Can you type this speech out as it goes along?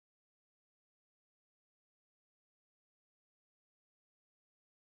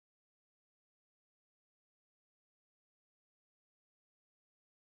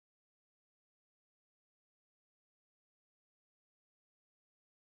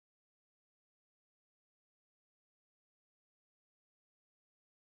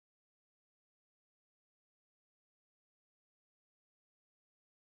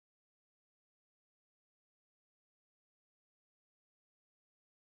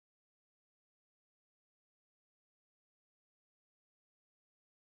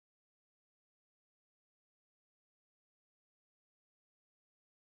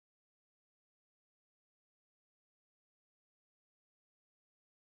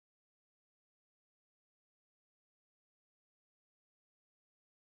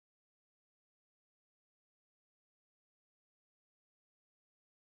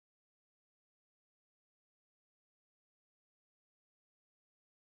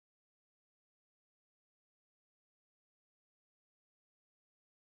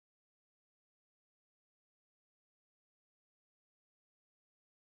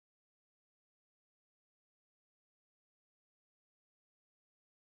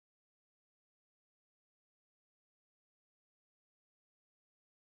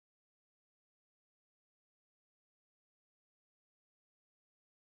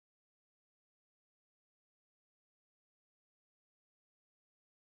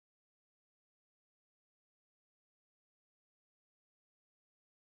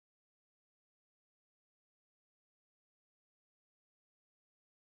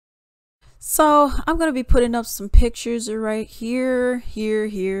So I'm going to be putting up some pictures right here,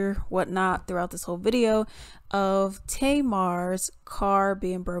 whatnot throughout this whole video of Tamar's car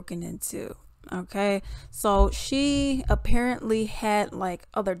being broken into. Okay, so she apparently had like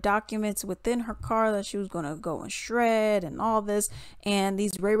other documents within her car that she was going to go and shred and all this. And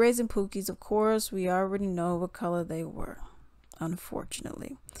these Ray Rays and Pookies, of course, we already know what color they were,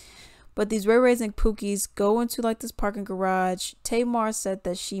 unfortunately. But these Ray Rays and Pookies go into like this parking garage. Tamar said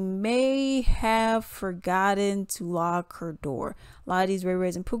that she may have forgotten to lock her door. A lot of these Ray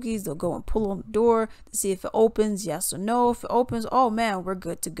Rays and Pookies, they'll go and pull on the door to see if it opens, yes or no. If it opens, oh man, we're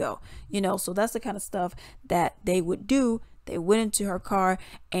good to go. You know, so that's the kind of stuff that they would do. They went into her car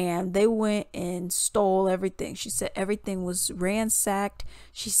and they went and stole everything. She said everything was ransacked.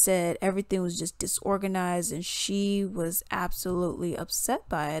 She said everything was just disorganized, and she was absolutely upset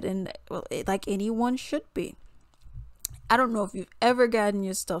by it. And well, like anyone should be. I don't know if you've ever gotten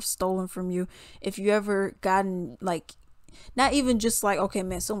your stuff stolen from you. If you ever gotten like, not even just like, okay,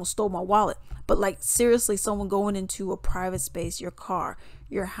 man, someone stole my wallet, but like seriously, someone going into a private space, your car,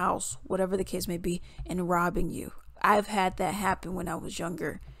 your house, whatever the case may be, and robbing you. I've had that happen when I was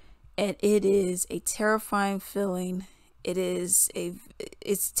younger, and it is a terrifying feeling.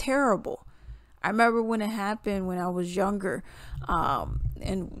 It's terrible. I remember when it happened when I was younger,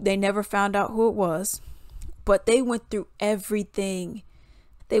 and they never found out who it was, but they went through everything.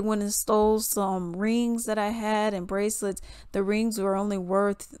 They went and stole some rings that I had and bracelets. The rings were only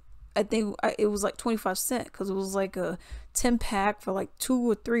worth, I think it was like 25 cents, because it was like a 10 pack for like $2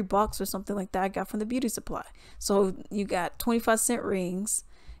 or $3 or something like that I got from the beauty supply. So you got 25-cent rings.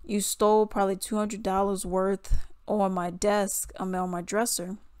 You stole probably $200 worth on my desk, on my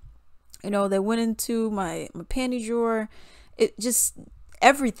dresser. You know, they went into my panty drawer. It just,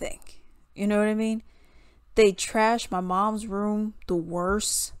 everything. You know what I mean? They trashed my mom's room the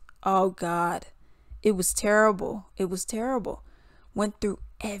worst. Oh God. It was terrible. It was terrible. Went through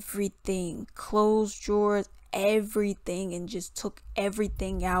everything, clothes drawers, everything, and just took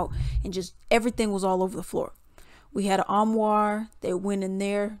everything out, and just everything was all over the floor. We had an armoire. They went in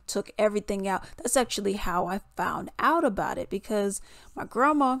there, took everything out. That's actually how I found out about it, because my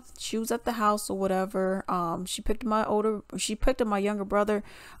grandma, she was at the house or whatever. She picked up my younger brother,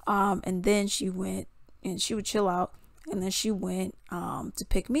 and then she went and she would chill out, and then she went to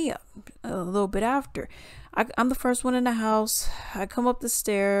pick me up a little bit after. I'm the first one in the house. I come up the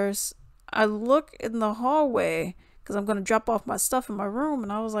stairs. I look in the hallway because I'm going to drop off my stuff in my room.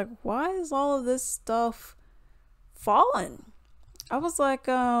 And I was like, why is all of this stuff falling? I was like,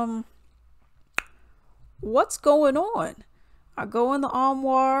 what's going on? I go in the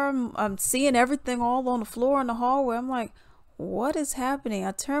armoire. I'm seeing everything all on the floor in the hallway. I'm like, what is happening?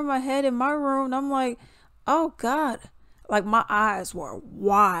 I turn my head in my room and I'm like, oh God. Like my eyes were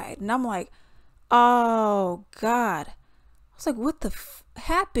wide. And I'm like, oh God. I was like, what the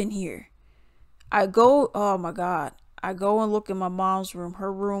happened here? I go, oh my God. I go and look in my mom's room.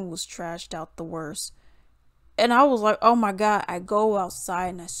 Her room was trashed out the worst. And I was like, oh my God. I go outside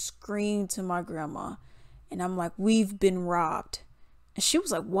and I scream to my grandma. And I'm like, we've been robbed. And she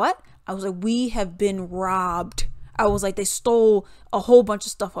was like, what? I was like, we have been robbed. I was like, they stole a whole bunch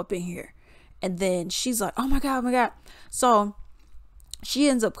of stuff up in here. And then she's like, oh my God, oh my God. So she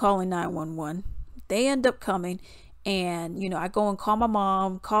ends up calling 911. They end up coming. And, you know, I go and call my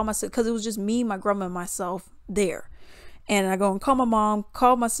mom, call my sister, because it was just me, my grandma, and myself there. And I go and call my mom,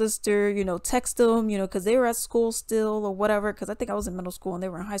 call my sister, you know, text them, you know, because they were at school still or whatever. Because I think I was in middle school and they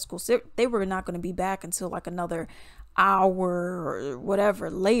were in high school. So they were not going to be back until like another hour or whatever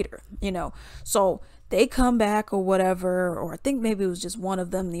later, you know. So they come back or whatever, or I think maybe it was just one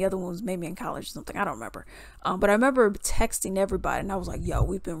of them. The other one was maybe in college or something. I don't remember. But I remember texting everybody and I was like, yo,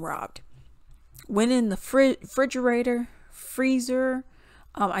 we've been robbed. Went in the refrigerator, freezer.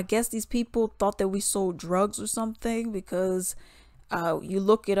 I guess these people thought that we sold drugs or something, because you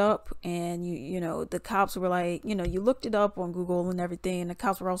look it up and you know, the cops were like, you know, you looked it up on Google and everything. And the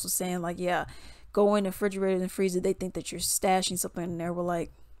cops were also saying like, yeah, go in the refrigerator and freezer. They think that you're stashing something in there. We're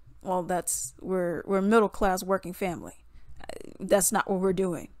like, well, we're a middle class working family. That's not what we're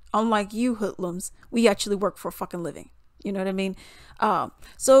doing. Unlike you hoodlums, we actually work for a fucking living. You know what I mean?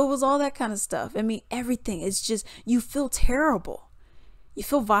 So it was all that kind of stuff. I mean, everything. It's just, you feel terrible. You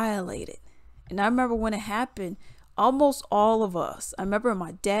feel violated. And I remember when it happened, almost all of us, I remember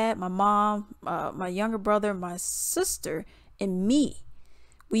my dad, my mom, my younger brother, my sister, and me,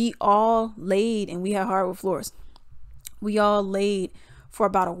 we all laid, and we had hardwood floors. We all laid for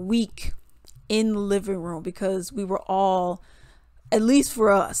about a week in the living room because we were all At least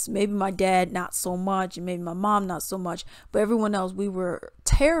for us. Maybe my dad not so much, and maybe my mom not so much, but everyone else, we were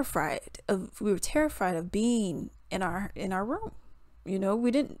terrified of being in our room.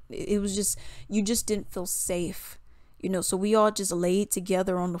 We didn't, it was just, you just didn't feel safe. So we all just laid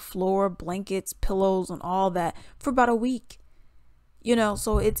together on the floor, blankets, pillows, and all that for about a week.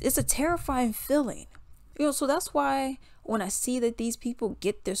 So it's a terrifying feeling. So that's why when I see that these people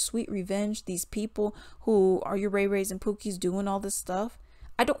get their sweet revenge, these people who are your Ray Rays and Pookies doing all this stuff,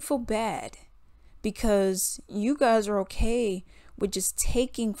 I don't feel bad, because you guys are okay with just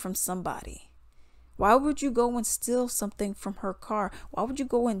taking from somebody. Why would you go and steal something from her car? Why would you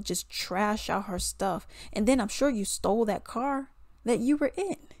go and just trash out her stuff? And then I'm sure you stole that car that you were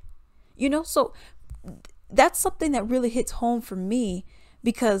in. So that's something that really hits home for me,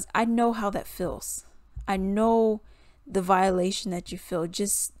 because I know how that feels. I know the violation that you feel.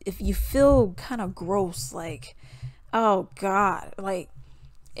 Just if you feel kind of gross, like, oh God, like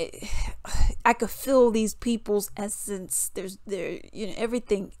I could feel these people's essence. There's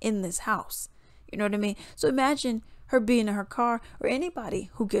everything in this house. You know what I mean? So imagine her being in her car, or anybody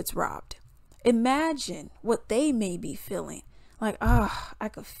who gets robbed. Imagine what they may be feeling. Like, I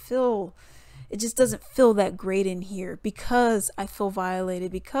could feel, it just doesn't feel that great in here, because I feel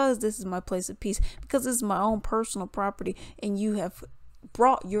violated, because this is my place of peace, because this is my own personal property, and you have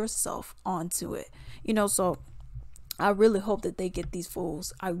brought yourself onto it. So I really hope that they get these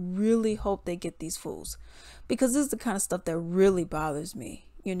fools. I really hope they get these fools, because this is the kind of stuff that really bothers me.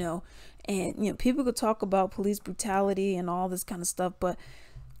 And people could talk about police brutality and all this kind of stuff, but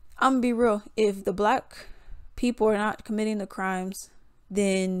I'm gonna be real. If the black people are not committing the crimes,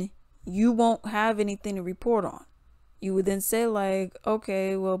 then you won't have anything to report on. You would then say, like,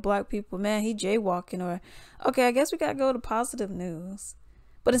 okay, well, black people, man, he jaywalking, or okay, I guess we gotta go to positive news.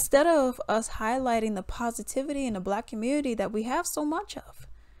 But instead of us highlighting the positivity in the black community that we have so much of,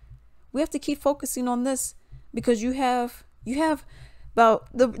 we have to keep focusing on this, because you have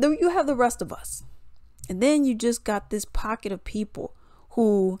the rest of us. And then you just got this pocket of people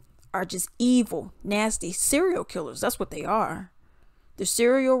who are just evil, nasty serial killers. That's what they are. They're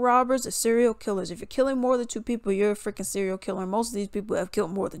serial robbers, they're serial killers. If you're killing more than 2 people, you're a freaking serial killer. Most of these people have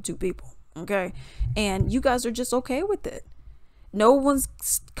killed more than 2 people. Okay. And you guys are just okay with it. No one's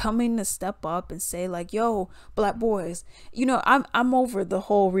coming to step up and say, like, yo, black boys, I'm over the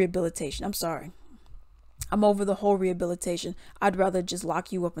whole rehabilitation. I'm sorry. I'm over the whole rehabilitation. I'd rather just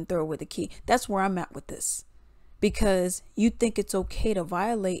lock you up and throw away the key. That's where I'm at with this. Because you think it's okay to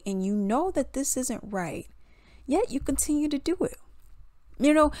violate, and you know that this isn't right, yet you continue to do it.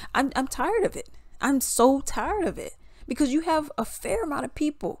 I'm tired of it. I'm so tired of it, because you have a fair amount of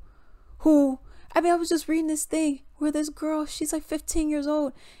people who, I was just reading this thing where this girl, she's like 15 years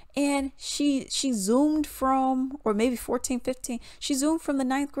old, and she zoomed from, or maybe 14, 15, she zoomed from the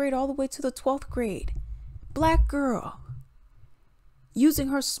 9th grade all the way to the 12th grade. Black girl, using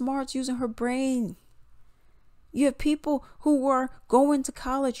her smarts, using her brain. You have people who are going to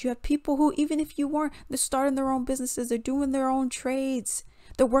college. You have people who, even if you weren't, they're starting their own businesses. They're doing their own trades.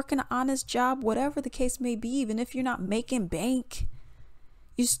 They're working an honest job, whatever the case may be. Even if you're not making bank,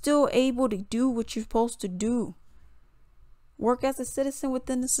 you're still able to do what you're supposed to do. Work as a citizen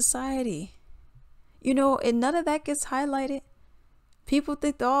within the society. And none of that gets highlighted. People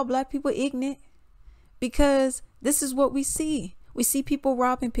think that all black people ignorant, because this is what we see. We see people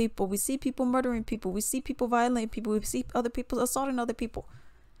robbing people. We see people murdering people. We see people violating people. We see other people assaulting other people.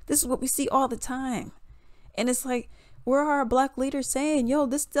 This is what we see all the time. And it's like, where are our black leaders saying, yo,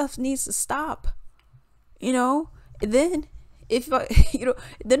 this stuff needs to stop? And then if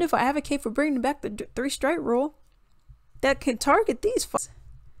I advocate for bringing back the 3 strike rule that can target these folks,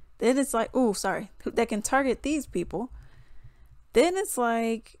 then it's like, that can target these people. Then it's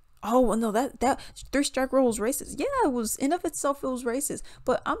like, oh, well, no, that 3 strike rule was racist. Yeah, it was, in of itself, it was racist.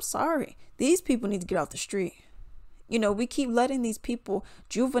 But I'm sorry, these people need to get off the street. We keep letting these people,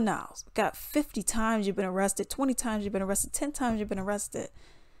 juveniles, got 50 times you've been arrested, 20 times you've been arrested, 10 times you've been arrested.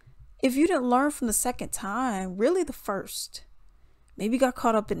 If you didn't learn from the second time, really the first, maybe you got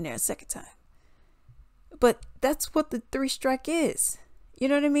caught up in there a second time. But that's what the 3 strike is. You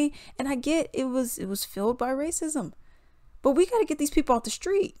know what I mean? And I get it was filled by racism. But we got to get these people off the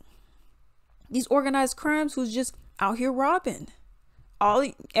street. These organized crimes who's just out here robbing.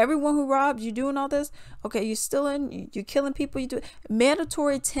 Everyone who robs, you doing all this. Okay, you're stealing, you're killing people, you do it.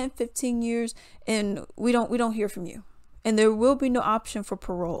 Mandatory 10, 15 years, and we don't hear from you. And there will be no option for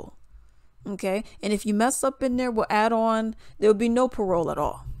parole. Okay? And if you mess up in there, we'll add on, there'll be no parole at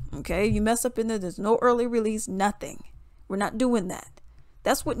all. Okay? You mess up in there, there's no early release, nothing. We're not doing that.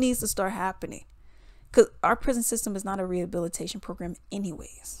 That's what needs to start happening. Because our prison system is not a rehabilitation program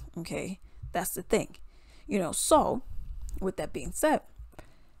anyways. Okay, that's the thing. So with that being said,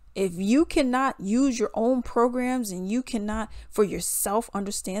 if you cannot use your own programs and you cannot for yourself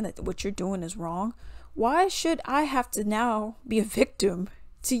understand that what you're doing is wrong, why should I have to now be a victim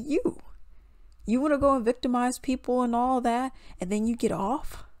to you? You want to go and victimize people and all that, and then you get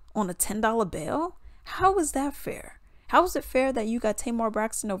off on a $10 bail? How is that fair? How is it fair that you got Tamar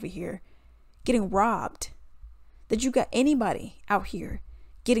Braxton over here getting robbed? That you got anybody out here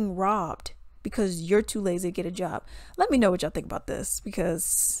getting robbed because you're too lazy to get a job? Let me know what y'all think about this,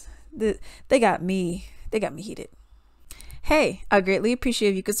 because they got me heated. Hey, I greatly appreciate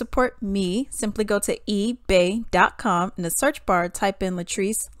if you could support me. Simply go to ebay.com. In the search bar, type in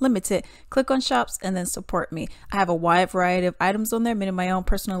Latrice Limited, click on shops, and then support me. I have a wide variety of items on there, many of my own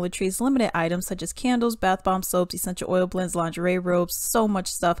personal Latrice Limited items, such as candles, bath bombs, soaps, essential oil blends, lingerie robes, so much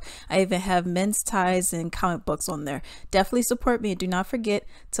stuff. I even have men's ties and comic books on there. Definitely support me, and do not forget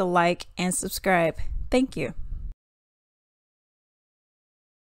to like and subscribe. Thank you.